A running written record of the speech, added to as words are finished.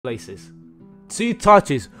places. 2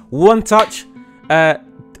 touches, 1 touch,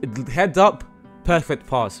 head up, perfect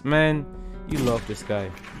pass. Man, you love this guy.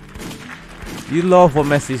 You love what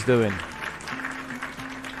Messi's doing.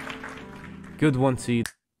 Good one to you.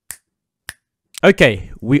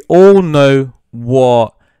 Okay, we all know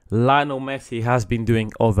what Lionel Messi has been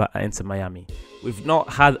doing over at Inter Miami. We've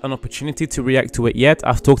not had an opportunity to react to it yet.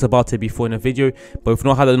 I've talked about it before in a video, but we've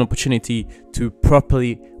not had an opportunity to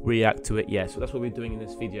properly react to it yet. So that's what we're doing in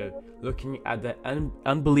this video, looking at the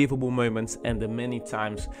unbelievable moments and the many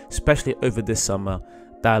times, especially over this summer,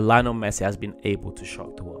 that Lionel Messi has been able to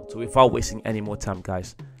shock the world. So without wasting any more time,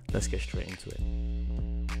 guys, let's get straight into it.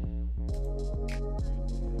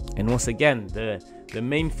 And once again, the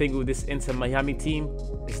main thing with this Inter Miami team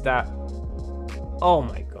is that, oh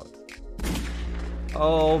my god,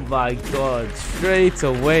 straight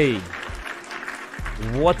away,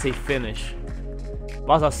 what a finish.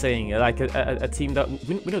 But as I was saying, like a team that,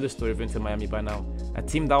 we know the story of Inter Miami by now, a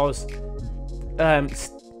team that was,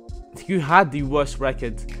 who had the worst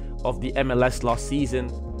record of the MLS last season,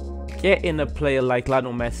 get in a player like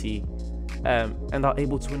Lionel Messi, and are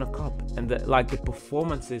able to win a cup. And the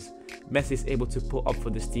performances Messi is able to put up for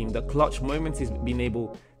this team, the clutch moments he's been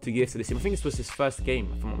able to give to this team. I think this was his first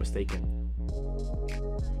game, if I'm not mistaken,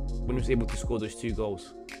 when he was able to score those 2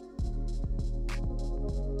 goals.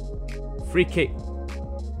 Free kick,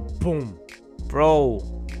 boom, bro,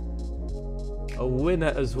 a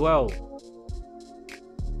winner as well.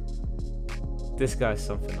 This guy's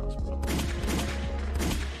something else, bro.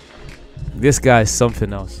 This guy is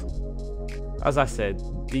something else. As I said,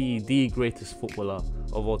 the greatest footballer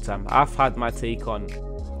of all time. I've had my take on,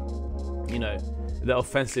 you know, the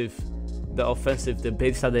offensive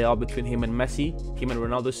debates that there are between him and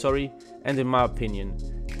Ronaldo, sorry. And in my opinion,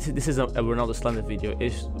 this is a Ronaldo slander video.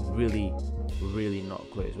 It's really not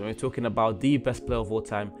close. When we're talking about the best player of all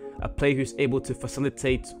time, a player who's able to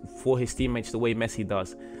facilitate for his teammates the way Messi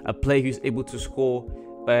does, a player who's able to score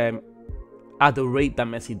at the rate that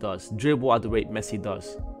Messi does, dribble at the rate Messi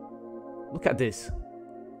does. Look at this.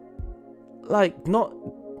 Like, not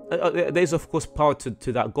there's of course power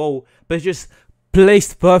to that goal, but it's just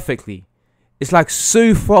placed perfectly. It's like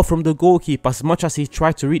so far from the goalkeeper. As much as he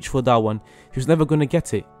tried to reach for that one, he was never going to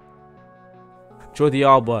get it. Jordi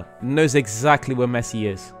Alba knows exactly where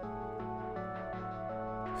Messi is.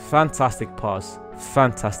 Fantastic pass,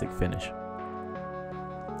 fantastic finish.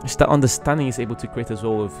 It's that understanding he's able to create as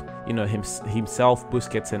well with, you know, himself,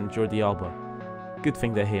 Busquets and Jordi Alba. Good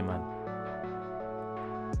thing they're here, man.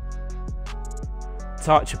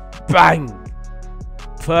 Touch, bang,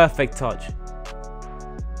 perfect touch.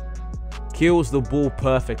 Kills the ball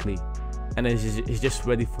perfectly, and it's just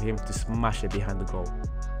ready for him to smash it behind the goal.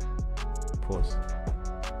 Pause.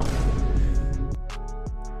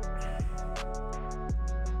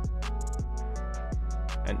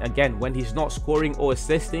 And again, when he's not scoring or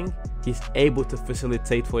assisting, he's able to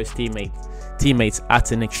facilitate for his teammates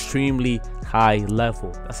at an extremely high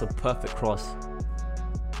level. That's a perfect cross.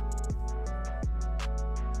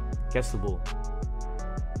 Gets the ball.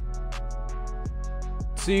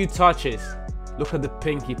 2 touches. Look at the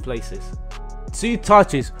pink he places. 2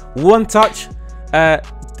 touches, 1 touch,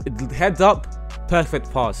 head up, perfect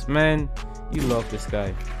pass. Man, you love this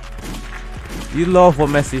guy. You love what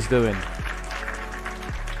Messi's doing.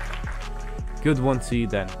 Good one to you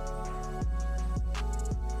then.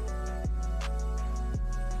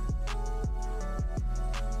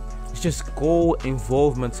 It's just goal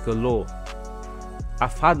involvement galore.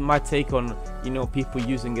 I've had my take on, you know, people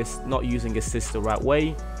not using assists the right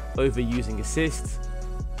way, overusing assists.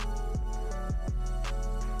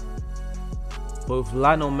 But with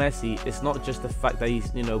Lionel Messi, it's not just the fact that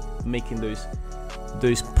he's, you know, making those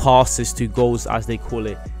passes to goals, as they call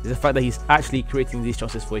it. It's the fact that he's actually creating these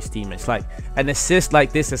chances for his teammates. Like, an assist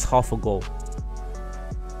like this is half a goal.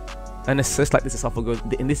 An assist like this is half a goal.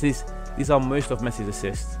 And these are most of Messi's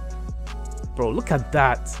assists. Bro, look at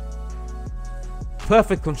that.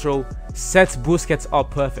 Perfect control, sets Busquets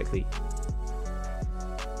up perfectly.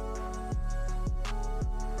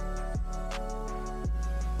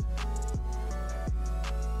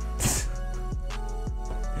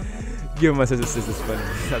 Give him my assist is funny.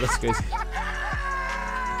 That's crazy.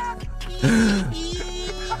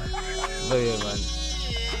 But yeah, man.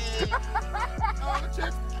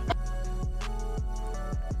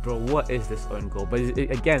 Bro, what is this own goal? But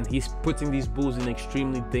again, he's putting these balls in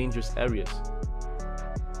extremely dangerous areas.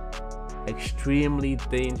 Extremely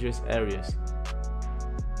dangerous areas.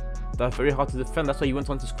 That's very hard to defend. That's why he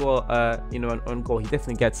went on to score, you know, an own goal. He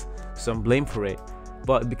definitely gets some blame for it.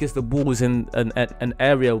 But because the ball is in an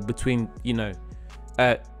area between, you know,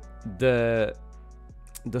 the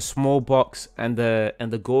the small box and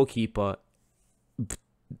the goalkeeper,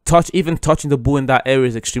 even touching the ball in that area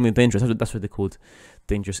is extremely dangerous. That's what they're called,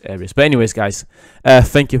 dangerous areas. But anyways, guys,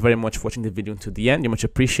 thank you very much for watching the video until the end. You're much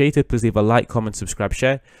appreciated. Please leave a like, comment, subscribe,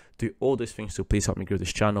 share. Do all those things to please help me grow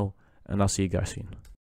this channel, and I'll see you guys soon.